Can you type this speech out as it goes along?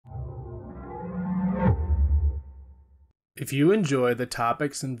If you enjoy the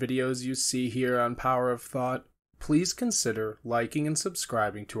topics and videos you see here on Power of Thought, please consider liking and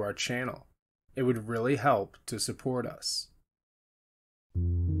subscribing to our channel. It would really help to support us.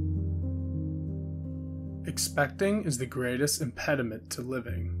 Expecting is the greatest impediment to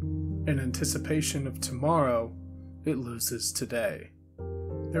living. In anticipation of tomorrow, it loses today.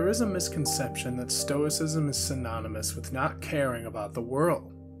 There is a misconception that Stoicism is synonymous with not caring about the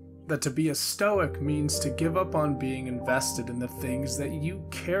world. That to be a Stoic means to give up on being invested in the things that you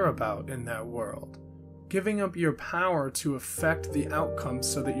care about in that world. Giving up your power to affect the outcome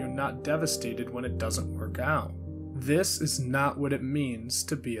so that you're not devastated when it doesn't work out. This is not what it means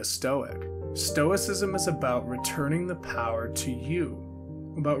to be a Stoic. Stoicism is about returning the power to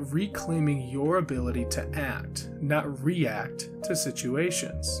you, about reclaiming your ability to act, not react to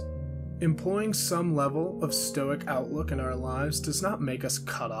situations. Employing some level of Stoic outlook in our lives does not make us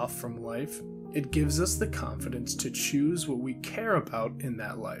cut off from life. It gives us the confidence to choose what we care about in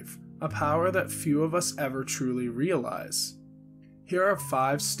that life, a power that few of us ever truly realize. Here are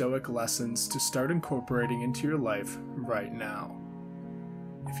 5 Stoic lessons to start incorporating into your life right now.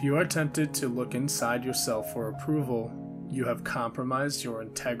 If you are tempted to look inside yourself for approval, you have compromised your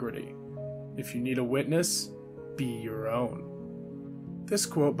integrity. If you need a witness, be your own. This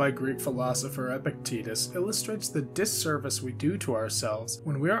quote by Greek philosopher Epictetus illustrates the disservice we do to ourselves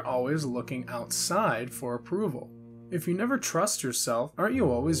when we are always looking outside for approval. If you never trust yourself, aren't you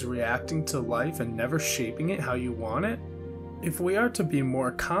always reacting to life and never shaping it how you want it? If we are to be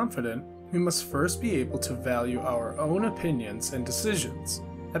more confident, we must first be able to value our own opinions and decisions.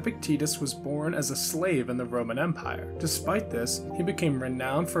 Epictetus was born as a slave in the Roman Empire. Despite this, he became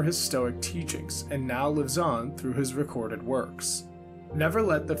renowned for his Stoic teachings and now lives on through his recorded works. Never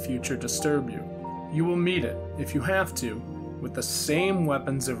let the future disturb you. You will meet it, if you have to, with the same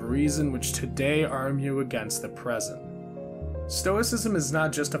weapons of reason which today arm you against the present. Stoicism is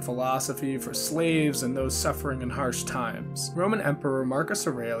not just a philosophy for slaves and those suffering in harsh times. Roman Emperor Marcus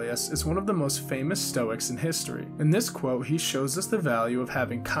Aurelius is one of the most famous Stoics in history. In this quote, he shows us the value of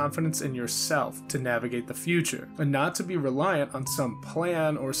having confidence in yourself to navigate the future, and not to be reliant on some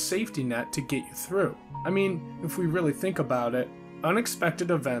plan or safety net to get you through. I mean, if we really think about it,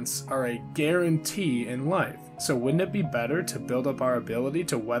 unexpected events are a guarantee in life, so wouldn't it be better to build up our ability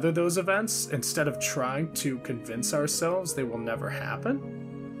to weather those events instead of trying to convince ourselves they will never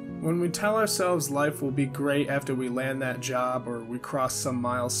happen? When we tell ourselves life will be great after we land that job or we cross some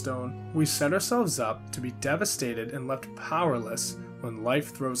milestone, we set ourselves up to be devastated and left powerless when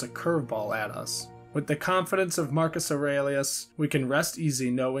life throws a curveball at us. With the confidence of Marcus Aurelius, we can rest easy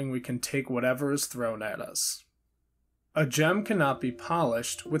knowing we can take whatever is thrown at us. A gem cannot be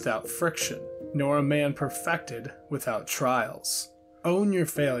polished without friction, nor a man perfected without trials. Own your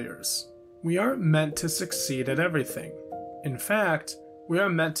failures. We aren't meant to succeed at everything. In fact, we are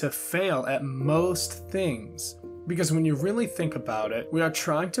meant to fail at most things, because when you really think about it, we are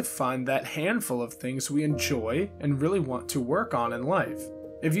trying to find that handful of things we enjoy and really want to work on in life.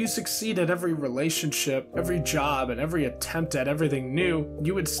 If you succeed at every relationship, every job, and every attempt at everything new,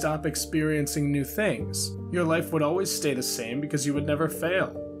 you would stop experiencing new things. Your life would always stay the same because you would never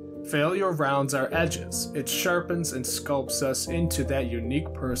fail. Failure rounds our edges. It sharpens and sculpts us into that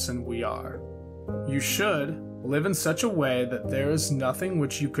unique person we are. You should live in such a way that there is nothing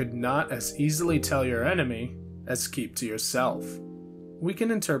which you could not as easily tell your enemy as keep to yourself. We can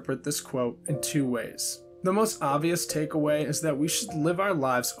interpret this quote in 2 ways. The most obvious takeaway is that we should live our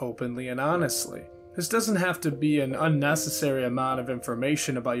lives openly and honestly. This doesn't have to be an unnecessary amount of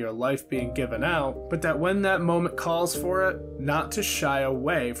information about your life being given out, but that when that moment calls for it, not to shy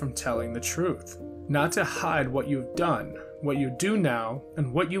away from telling the truth. Not to hide what you've done, what you do now,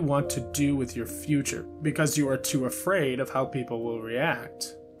 and what you want to do with your future, because you are too afraid of how people will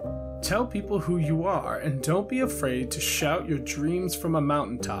react. Tell people who you are, and don't be afraid to shout your dreams from a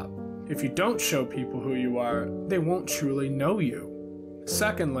mountaintop. If you don't show people who you are, they won't truly know you.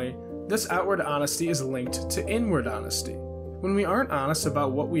 Secondly, this outward honesty is linked to inward honesty. When we aren't honest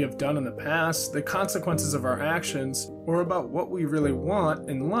about what we have done in the past, the consequences of our actions, or about what we really want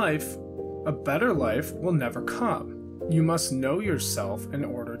in life, a better life will never come. You must know yourself in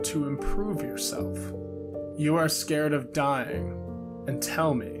order to improve yourself. You are scared of dying, and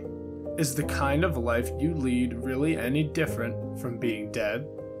tell me, is the kind of life you lead really any different from being dead?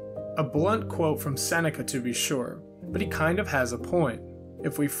 A blunt quote from Seneca to be sure, but he kind of has a point.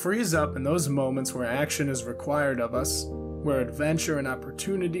 If we freeze up in those moments where action is required of us, where adventure and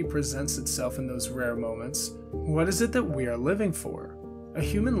opportunity presents itself in those rare moments, what is it that we are living for? A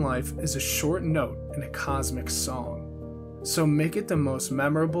human life is a short note in a cosmic song. So make it the most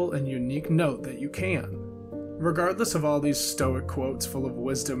memorable and unique note that you can. Regardless of all these Stoic quotes full of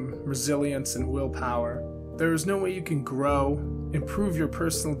wisdom, resilience, and willpower, there is no way you can grow, improve your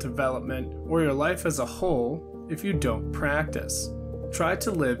personal development, or your life as a whole if you don't practice. Try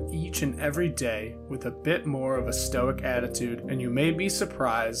to live each and every day with a bit more of a Stoic attitude, and you may be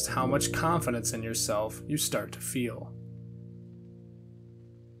surprised how much confidence in yourself you start to feel.